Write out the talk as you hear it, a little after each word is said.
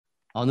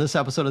On this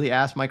episode of the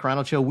Ask Mike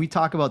Reinold Show, we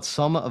talk about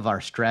some of our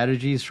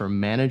strategies for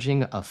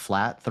managing a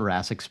flat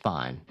thoracic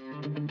spine.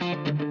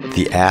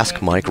 The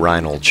Ask Mike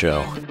Reinold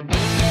Show.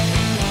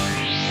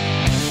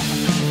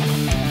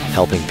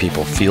 Helping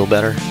people feel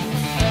better,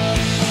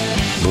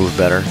 move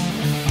better,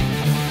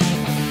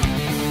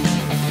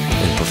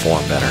 and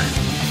perform better.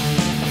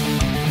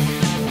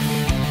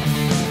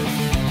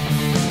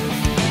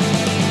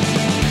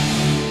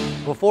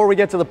 Before we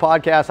get to the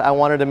podcast, I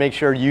wanted to make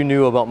sure you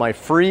knew about my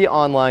free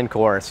online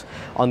course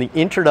on the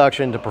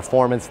Introduction to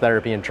Performance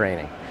Therapy and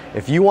Training.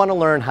 If you want to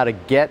learn how to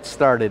get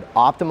started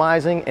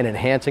optimizing and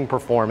enhancing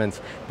performance,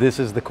 this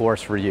is the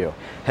course for you.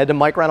 Head to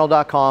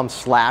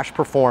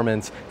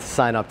mikereinold.com/performance to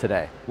sign up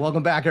today.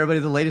 Welcome back, everybody,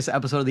 to the latest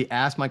episode of the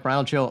Ask Mike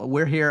Reinold Show.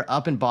 We're here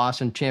up in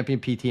Boston, Champion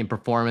PT and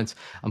Performance.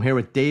 I'm here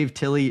with Dave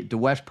Tilley,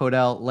 Dewesh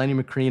Podell, Lenny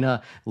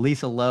Macrina,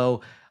 Lisa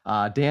Lowe,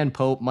 Dan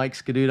Pope, Mike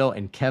Scaduto,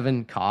 and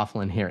Kevin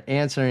Coughlin here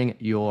answering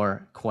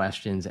your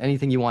questions.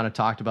 Anything you want to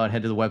talk about,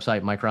 head to the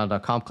website,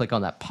 mikereinold.com, click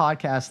on that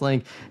podcast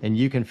link, and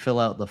you can fill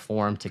out the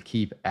form to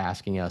keep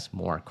asking us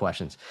more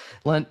questions.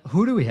 Len,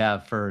 who do we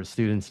have for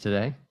students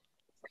today?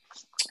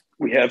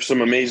 We have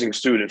some amazing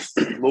students.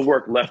 We'll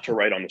work left to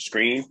right on the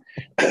screen.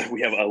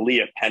 We have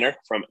Aaliyah Penner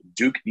from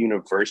Duke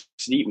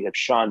University. We have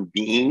Sean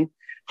Bean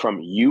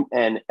from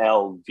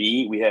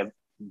UNLV. We have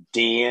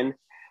Dan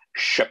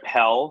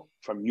Chappelle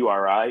from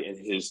URI and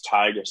his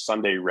tie to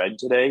Sunday Red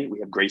today.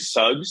 We have Grace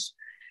Suggs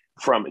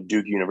from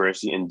Duke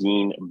University and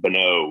Dean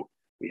Bonneau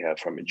we have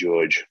from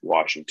George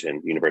Washington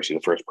University,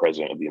 the first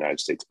president of the United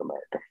States of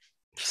America.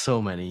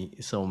 So many.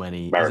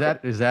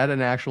 America. Is that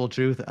an actual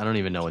truth? I don't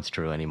even know it's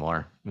true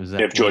anymore.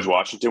 If George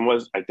Washington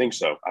was, I think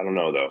so. I don't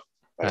know though.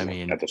 I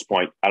mean, at this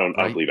point, I don't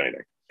believe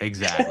anything.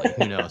 Exactly.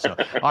 Who knows? So,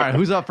 all right,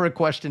 who's up for a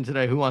question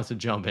today? Who wants to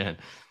jump in?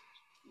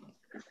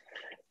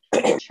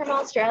 From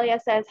Australia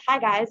says, "Hi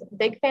guys,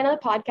 big fan of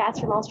the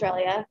podcast from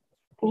Australia."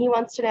 And he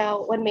wants to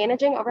know, when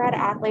managing overhead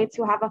athletes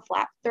who have a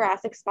flat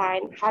thoracic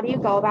spine, how do you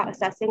go about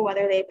assessing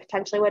whether they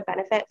potentially would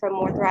benefit from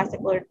more thoracic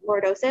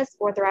lordosis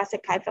or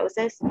thoracic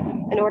kyphosis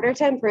in order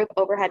to improve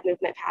overhead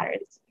movement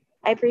patterns?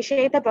 I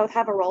appreciate that both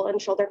have a role in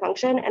shoulder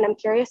function, and I'm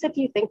curious if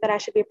you think that I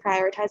should be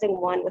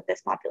prioritizing one with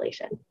this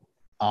population.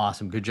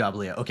 Awesome. Good job,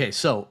 Leah. Okay,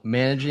 so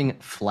managing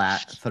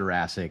flat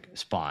thoracic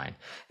spine.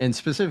 And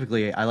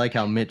specifically, I like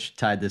how Mitch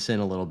tied this in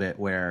a little bit,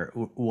 where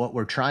what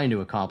we're trying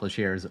to accomplish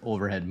here is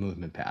overhead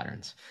movement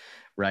patterns,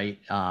 right?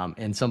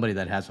 And somebody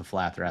that has a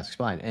flat thoracic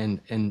spine.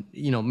 And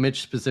you know,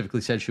 Mitch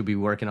specifically said she'll be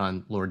working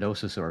on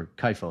lordosis or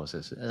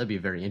kyphosis. That'd be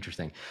very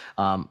interesting.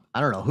 I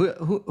don't know,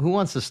 who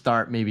wants to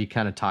start maybe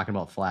kind of talking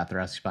about flat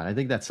thoracic spine? I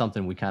think that's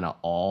something we kind of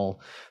all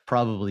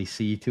probably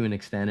see to an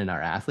extent in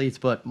our athletes.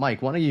 But Mike,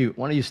 why don't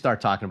you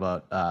start talking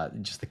about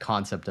just the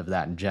concept of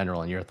that in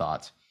general and your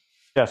thoughts?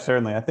 Yeah,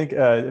 certainly. I think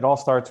it all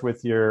starts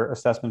with your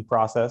assessment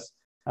process.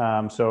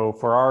 So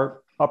for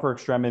our upper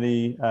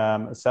extremity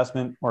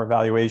assessment or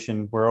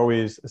evaluation, we're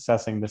always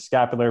assessing the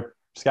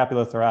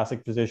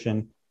scapulothoracic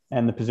position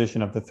and the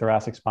position of the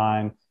thoracic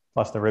spine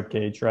plus the rib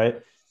cage, right?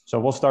 So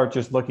we'll start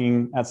just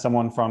looking at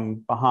someone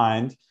from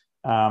behind.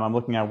 I'm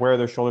looking at where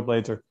their shoulder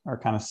blades are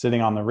kind of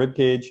sitting on the rib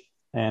cage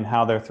and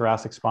how their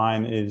thoracic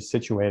spine is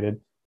situated.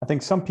 I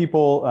think some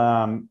people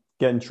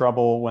get in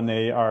trouble when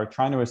they are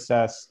trying to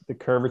assess the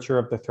curvature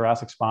of the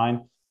thoracic spine.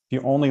 If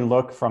you only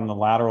look from the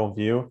lateral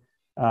view,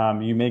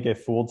 you may get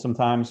fooled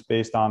sometimes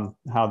based on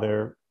how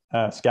their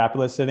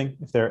scapula is sitting.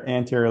 If they're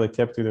anteriorly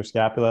tipped through their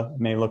scapula, it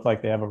may look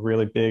like they have a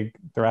really big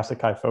thoracic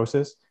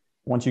kyphosis.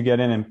 Once you get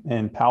in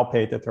and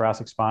palpate the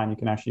thoracic spine, you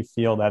can actually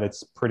feel that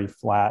it's pretty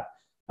flat.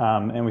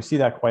 And we see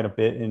that quite a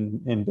bit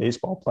in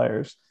baseball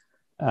players.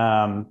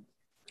 And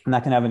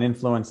that can have an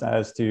influence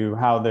as to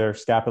how their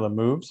scapula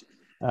moves.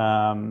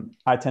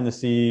 I tend to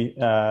see,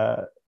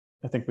 I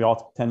think we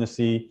all tend to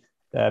see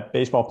that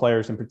baseball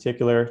players in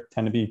particular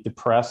tend to be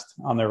depressed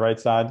on their right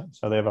side.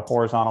 So they have a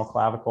horizontal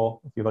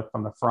clavicle. If you look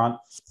from the front,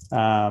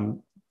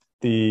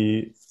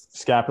 the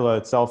scapula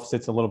itself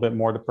sits a little bit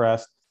more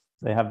depressed.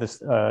 They have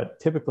this,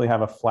 typically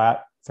have a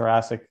flat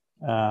thoracic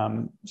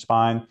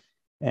spine.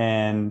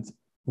 And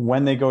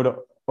when they go to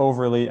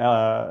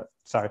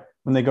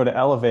when they go to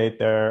elevate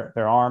their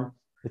arm,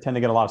 they tend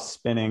to get a lot of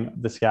spinning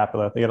of the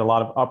scapula. They get a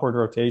lot of upward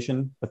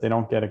rotation, but they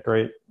don't get a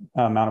great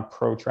amount of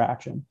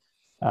protraction.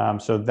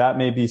 So that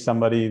may be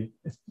somebody,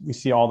 if we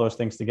see all those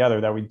things together,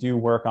 that we do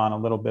work on a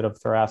little bit of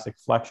thoracic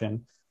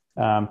flexion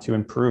to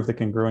improve the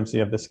congruency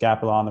of the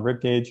scapula on the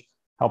rib cage,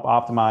 help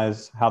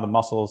optimize how the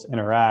muscles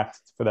interact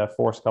for that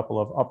forced couple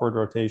of upward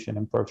rotation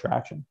and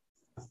protraction.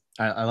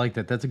 I like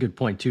that. That's a good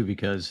point too,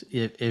 because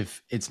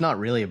if it's not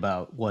really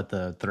about what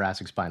the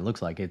thoracic spine looks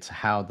like, it's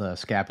how the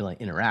scapula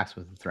interacts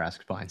with the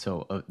thoracic spine.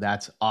 So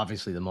that's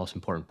obviously the most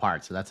important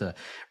part. So that's a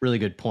really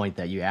good point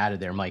that you added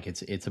there, Mike.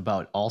 It's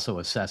about also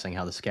assessing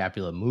how the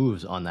scapula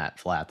moves on that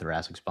flat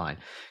thoracic spine.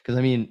 Because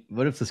I mean,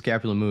 what if the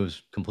scapula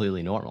moves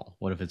completely normal?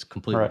 What if it's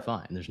completely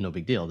fine? There's no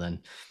big deal. Then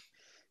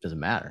it doesn't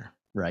matter,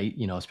 right?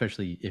 You know,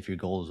 especially if your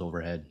goal is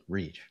overhead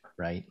reach,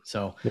 right?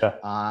 So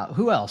Yeah.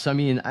 who else? I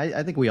mean,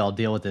 I think we all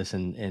deal with this,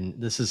 and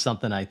this is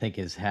something I think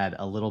has had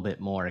a little bit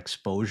more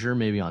exposure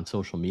maybe on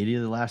social media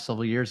the last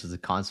several years, is the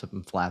concept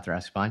of flat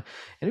thoracic spine.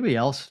 Anybody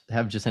else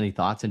have just any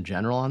thoughts in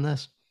general on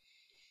this?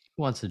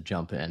 Who wants to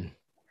jump in?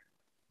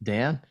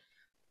 Dan?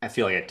 I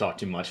feel like I talk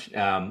too much.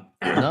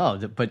 No,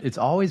 but it's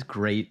always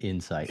great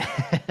insight.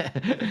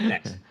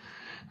 Next.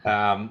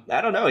 I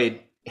don't know.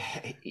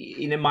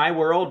 In my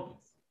world,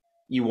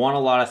 you want a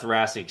lot of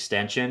thoracic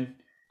extension,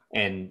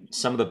 and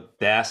some of the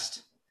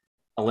best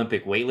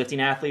Olympic weightlifting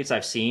athletes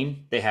I've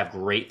seen, they have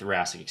great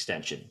thoracic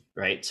extension,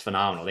 right? It's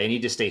phenomenal. They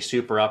need to stay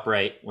super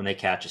upright when they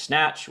catch a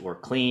snatch or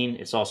clean.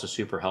 It's also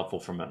super helpful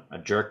from a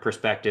jerk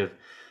perspective.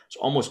 So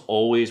almost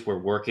always we're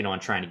working on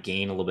trying to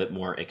gain a little bit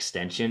more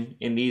extension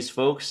in these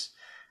folks.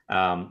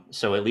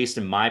 So at least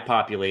in my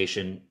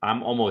population,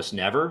 I'm almost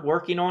never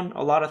working on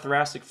a lot of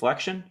thoracic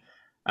flexion,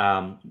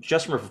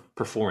 just from a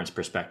performance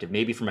perspective.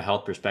 Maybe from a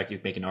health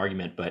perspective, make an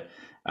argument, but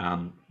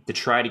to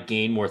try to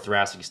gain more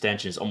thoracic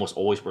extension is almost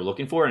always what we're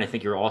looking for. And I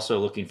think you're also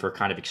looking for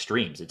kind of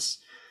extremes. It's,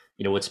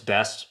 what's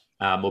best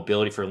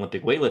mobility for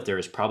Olympic weightlifter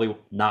is probably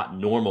not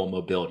normal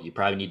mobility. You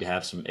probably need to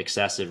have some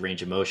excessive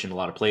range of motion in a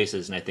lot of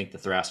places. And I think the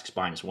thoracic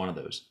spine is one of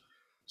those.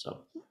 So.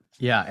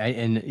 Yeah,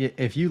 and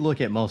if you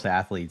look at most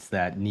athletes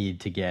that need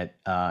to get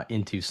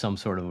into some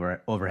sort of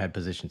overhead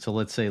position, so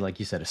let's say, like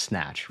you said, a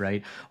snatch,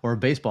 right? Or a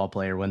baseball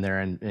player when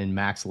they're in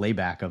max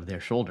layback of their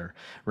shoulder,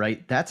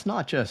 right? That's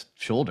not just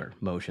shoulder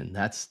motion,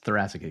 that's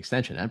thoracic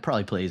extension. That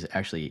probably plays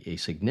actually a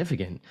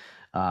significant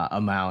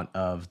amount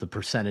of the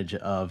percentage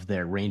of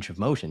their range of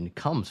motion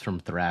comes from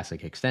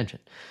thoracic extension.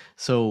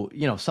 So,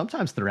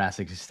 sometimes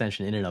thoracic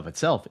extension in and of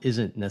itself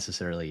isn't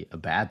necessarily a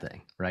bad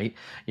thing, right?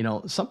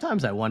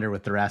 Sometimes I wonder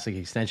with thoracic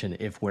extension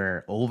if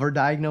we're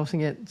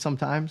over-diagnosing it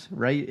sometimes,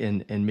 right?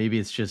 And maybe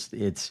it's just,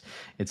 it's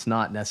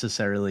not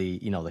necessarily,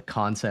 the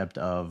concept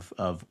of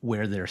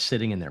where they're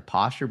sitting in their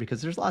posture,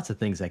 because there's lots of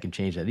things that can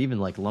change that. Even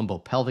like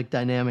lumbopelvic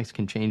dynamics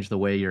can change the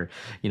way your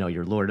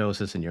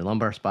lordosis and your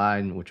lumbar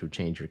spine, which would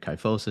change your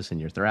kyphosis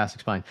and your thoracic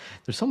spine.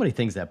 There's so many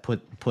things that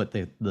put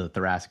the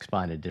thoracic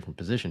spine in a different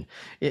position.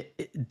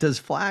 Does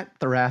flat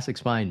thoracic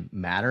spine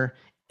matter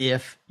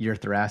if your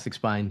thoracic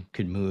spine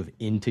could move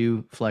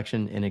into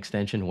flexion and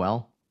extension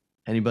well?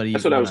 Anybody?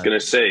 That's what I was going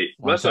to say.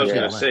 That's what I was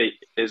going to say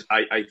is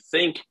I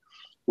think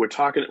we're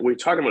talking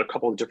about a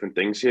couple of different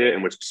things here,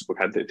 and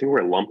I think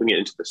we're lumping it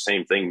into the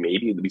same thing.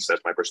 Maybe, at least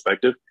that's my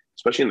perspective,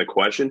 especially in the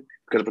question,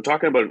 because if we're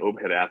talking about an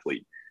overhead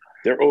athlete,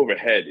 their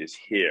overhead is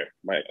here.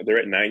 They're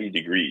at 90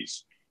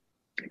 degrees.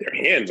 Their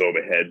hands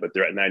overhead, but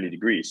they're at 90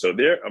 degrees. So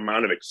their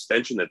amount of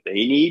extension that they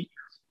need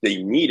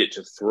it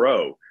to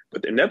throw,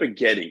 but they're never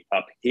getting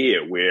up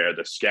here where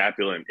the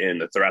scapula and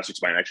the thoracic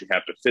spine actually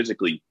have to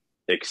physically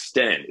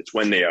extend. It's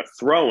when they are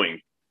throwing,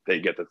 they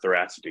get the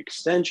thoracic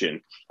extension.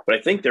 But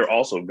I think they're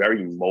also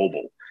very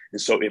mobile.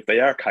 And so if they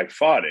are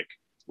kyphotic,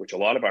 which a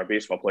lot of our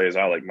baseball players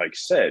are, like Mike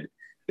said,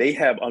 they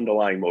have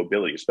underlying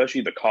mobility,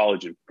 especially the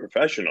college and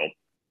professional.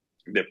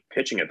 They're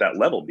pitching at that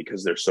level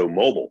because they're so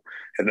mobile,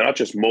 and they're not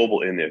just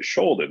mobile in their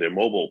shoulder, they're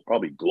mobile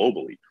probably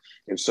globally.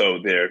 And so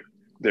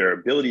their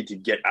ability to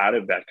get out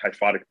of that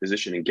kyphotic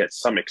position and get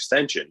some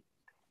extension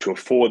to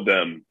afford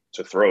them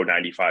to throw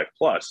 95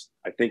 plus,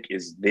 I think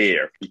is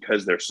there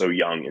because they're so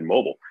young and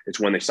mobile. It's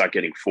when they start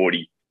getting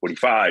 40,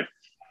 45,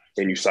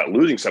 and you start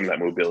losing some of that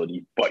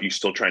mobility, but you're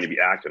still trying to be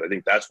active. I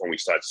think that's when we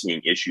start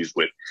seeing issues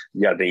with,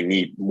 they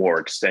need more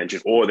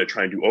extension, or they're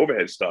trying to do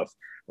overhead stuff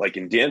like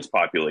in Dan's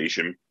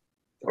population,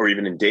 or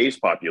even in Dave's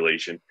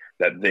population,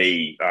 that's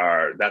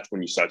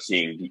when you start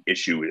seeing the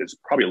issue is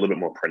probably a little bit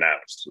more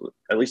pronounced,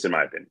 at least in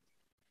my opinion.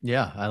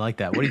 Yeah, I like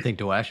that. What do you think,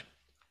 Dewesh?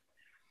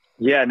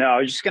 Yeah, no,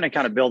 I was just going to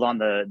kind of build on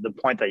the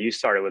point that you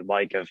started with,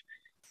 Mike,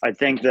 I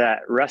think that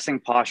resting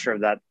posture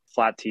of that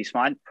flat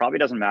T-spine probably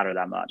doesn't matter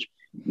that much.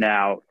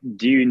 Now,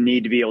 do you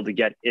need to be able to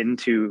get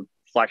into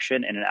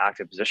flexion in an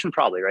active position?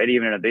 Probably, right?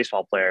 Even in a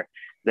baseball player,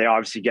 they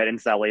obviously get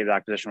into that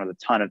layback position with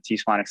a ton of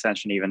T-spine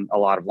extension, even a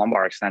lot of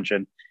lumbar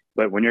extension.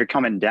 But when you're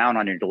coming down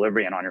on your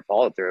delivery and on your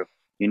follow through,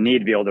 you need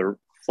to be able to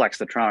flex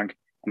the trunk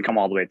and come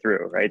all the way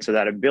through, right? So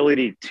that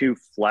ability to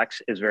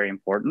flex is very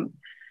important.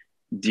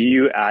 Do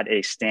you, at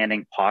a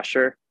standing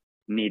posture,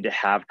 need to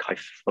have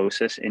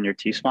kyphosis in your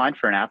T-spine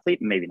for an athlete?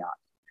 Maybe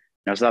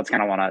not. So that's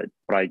kind of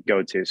what I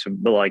go to. So,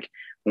 but like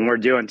when we're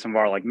doing some of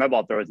our like med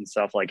ball throws and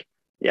stuff, like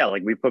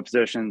we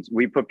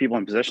put people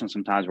in positions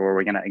sometimes where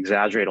we're going to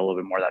exaggerate a little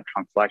bit more of that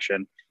trunk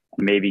flexion,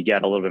 and maybe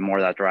get a little bit more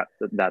of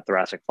that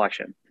thoracic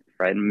flexion.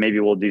 Right. And maybe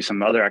we'll do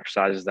some other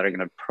exercises that are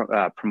going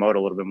to promote a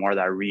little bit more of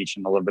that reach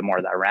and a little bit more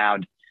of that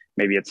round.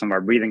 Maybe it's some of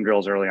our breathing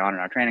drills early on in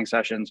our training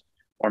sessions,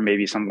 or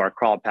maybe some of our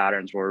crawl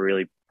patterns where we're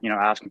really,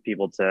 asking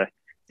people to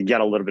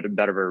get a little bit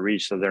better of a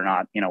reach so they're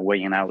not,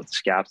 weighing out with the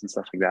scaps and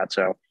stuff like that.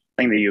 So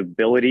I think the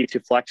ability to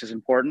flex is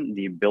important.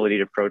 The ability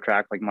to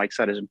protract, like Mike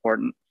said, is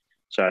important.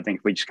 So I think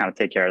if we just kind of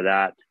take care of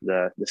that,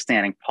 the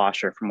standing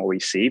posture from what we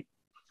see,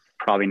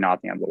 probably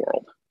not the end of the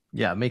world.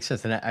 Yeah, it makes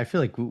sense. And I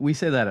feel like we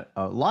say that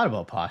a lot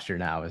about posture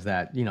now is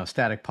that,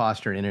 static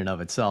posture in and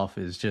of itself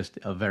is just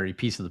a very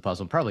piece of the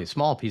puzzle, probably a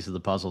small piece of the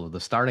puzzle, the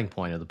starting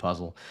point of the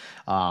puzzle.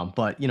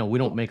 But, we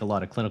don't make a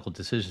lot of clinical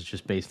decisions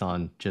just based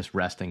on just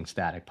resting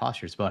static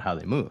posture. It's about how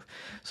they move.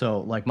 So,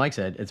 like Mike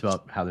said, it's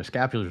about how their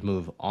scapulars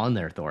move on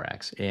their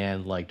thorax.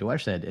 And like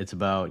Dwesh said, it's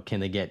about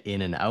can they get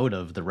in and out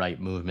of the right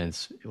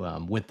movements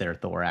with their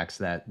thorax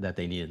that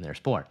they need in their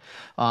sport.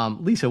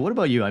 Lisa, what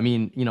about you? I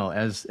mean,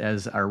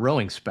 as our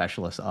rowing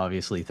specialist,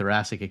 obviously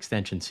thoracic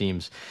extension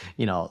seems,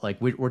 like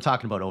we're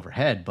talking about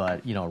overhead,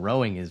 but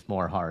rowing is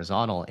more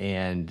horizontal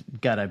and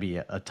gotta be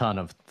a ton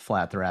of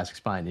flat thoracic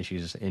spine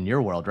issues in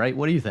your world, right?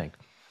 What do you think?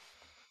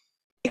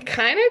 It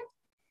kind of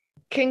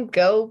can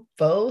go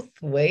both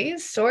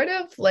ways, sort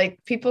of. Like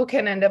people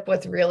can end up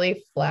with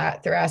really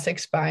flat thoracic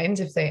spines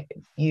if they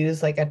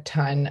use like a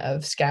ton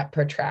of scap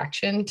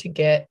protraction to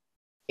get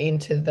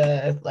into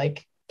the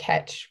like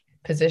catch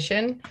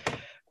position.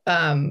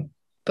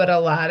 But a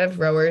lot of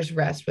rowers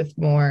rest with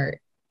more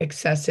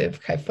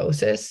excessive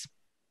kyphosis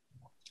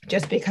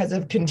just because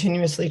of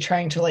continuously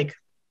trying to like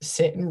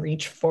sit and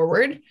reach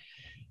forward.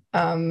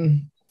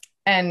 And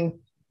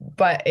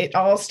but it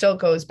all still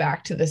goes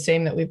back to the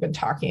same that we've been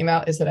talking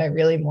about, is that I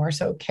really more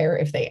so care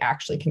if they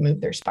actually can move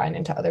their spine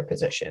into other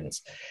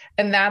positions.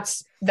 And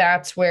that's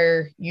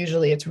where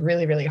usually it's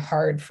really, really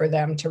hard for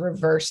them to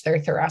reverse their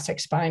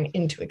thoracic spine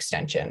into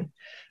extension.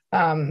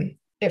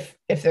 If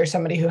there's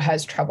somebody who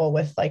has trouble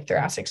with like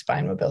thoracic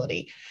spine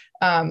mobility.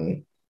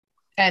 And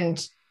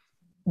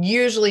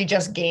usually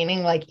just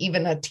gaining like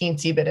even a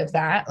teensy bit of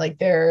that, like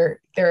their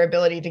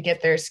ability to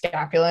get their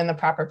scapula in the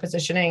proper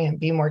positioning and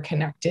be more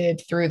connected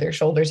through their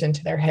shoulders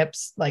into their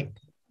hips, like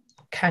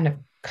kind of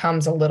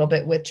comes a little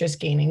bit with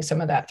just gaining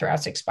some of that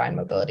thoracic spine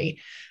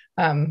mobility.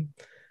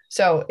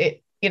 So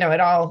it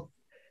all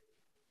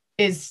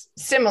is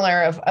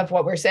similar of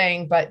what we're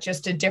saying, but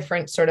just a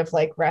different sort of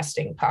like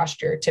resting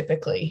posture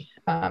typically.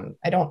 Some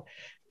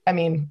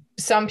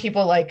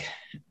people, like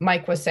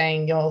Mike was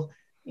saying, you'll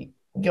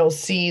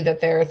see that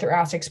their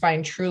thoracic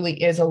spine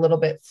truly is a little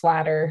bit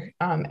flatter,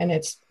 and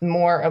it's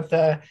more of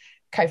the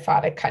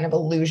kyphotic kind of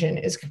illusion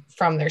is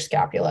from their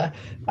scapula.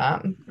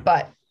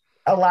 But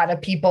a lot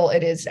of people,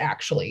 it is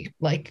actually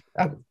like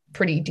a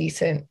pretty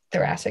decent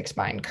thoracic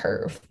spine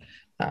curve.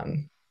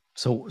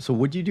 So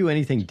would you do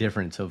anything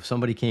different? So if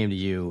somebody came to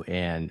you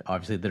and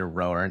obviously they're a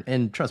rower,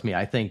 and trust me,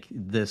 I think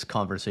this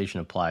conversation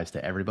applies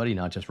to everybody,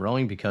 not just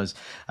rowing, because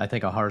I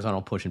think a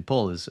horizontal push and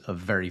pull is a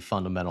very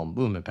fundamental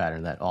movement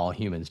pattern that all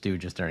humans do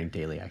just during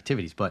daily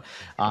activities. But,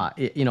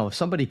 if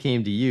somebody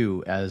came to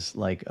you as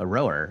like a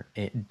rower,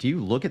 do you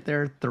look at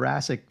their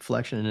thoracic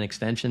flexion and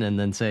extension and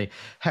then say,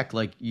 heck,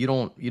 like you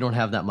don't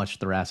have that much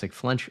thoracic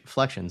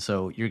flexion,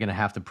 so you're going to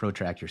have to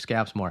protract your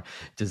scaps more.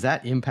 Does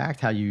that impact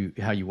how you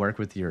work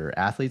with your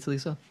athletes,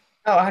 Lisa?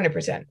 Oh,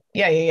 100%.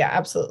 Yeah,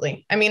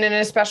 absolutely. I mean, and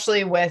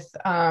especially with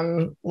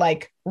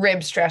like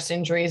rib stress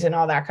injuries and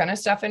all that kind of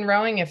stuff in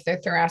rowing, if their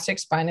thoracic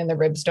spine and the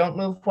ribs don't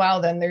move well,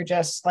 then they're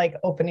just like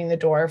opening the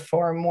door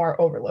for more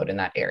overload in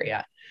that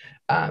area.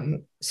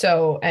 And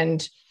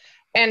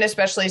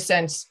especially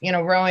since,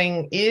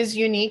 rowing is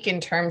unique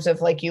in terms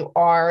of like you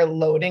are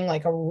loading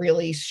like a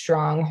really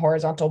strong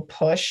horizontal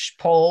push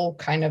pull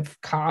kind of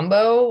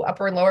combo,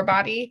 upper and lower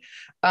body,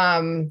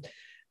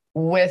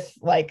 with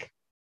like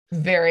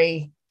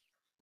very,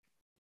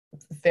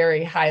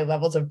 very high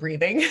levels of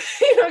breathing,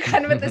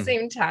 kind of at the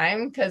same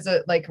time, because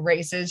it like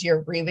races,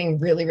 you're breathing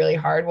really, really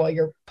hard while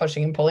you're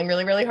pushing and pulling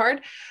really, really hard.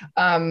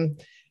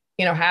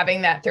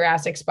 Having that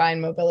thoracic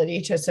spine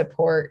mobility to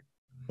support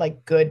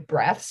like good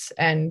breaths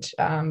and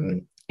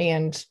to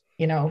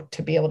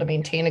be able to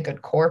maintain a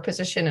good core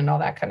position and all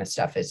that kind of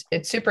stuff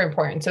it's super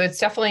important. So it's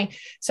definitely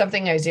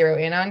something I zero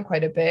in on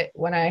quite a bit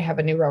when I have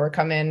a new rower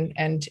come in,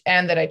 and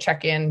that I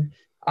check in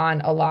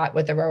on a lot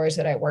with the rowers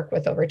that I work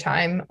with over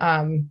time.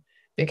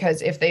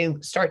 Because if they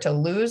start to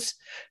lose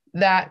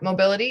that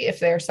mobility, if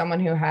they're someone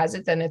who has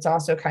it, then it's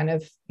also kind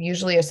of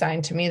usually a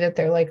sign to me that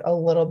they're like a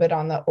little bit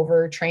on the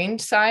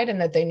overtrained side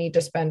and that they need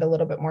to spend a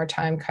little bit more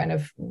time kind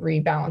of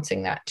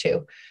rebalancing that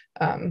too.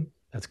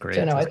 That's great.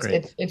 So no, that's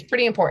great. it's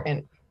pretty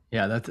important.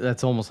 Yeah,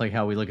 that's almost like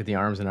how we look at the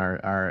arms in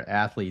our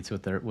athletes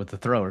with the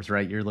throwers,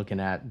 right? You're looking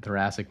at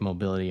thoracic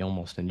mobility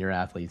almost in your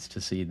athletes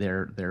to see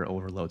their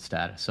overload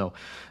status.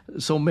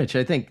 So Mitch,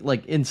 I think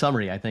like in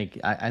summary, I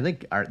think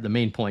the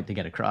main point to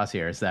get across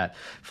here is that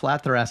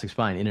flat thoracic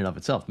spine in and of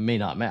itself may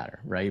not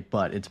matter, right?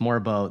 But it's more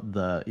about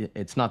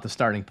it's not the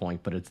starting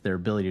point, but it's their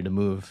ability to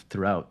move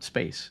throughout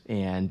space.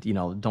 And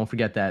don't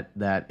forget that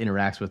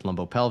interacts with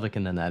lumbopelvic,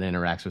 and then that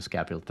interacts with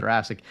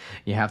scapulothoracic.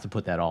 You have to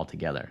put that all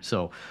together.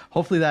 So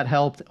hopefully that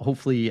helped.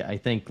 hopefully, I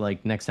think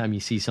like next time you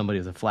see somebody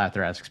with a flat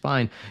thoracic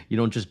spine, you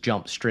don't just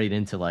jump straight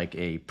into like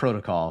a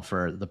protocol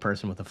for the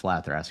person with a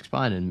flat thoracic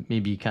spine, and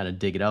maybe kind of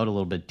dig it out a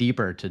little bit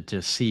deeper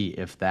to see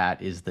if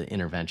that is the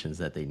interventions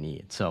that they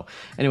need. So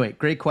anyway,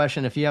 great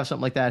question. If you have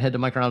something like that, head to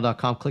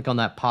mikereinold.com, click on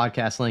that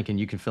podcast link, and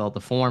you can fill out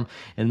the form.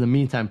 And in the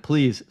meantime,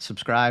 please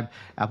subscribe,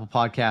 Apple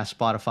Podcasts,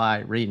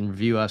 Spotify, rate and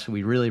review us.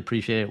 We really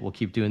appreciate it. We'll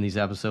keep doing these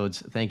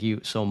episodes. Thank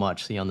you so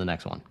much. See you on the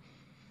next one.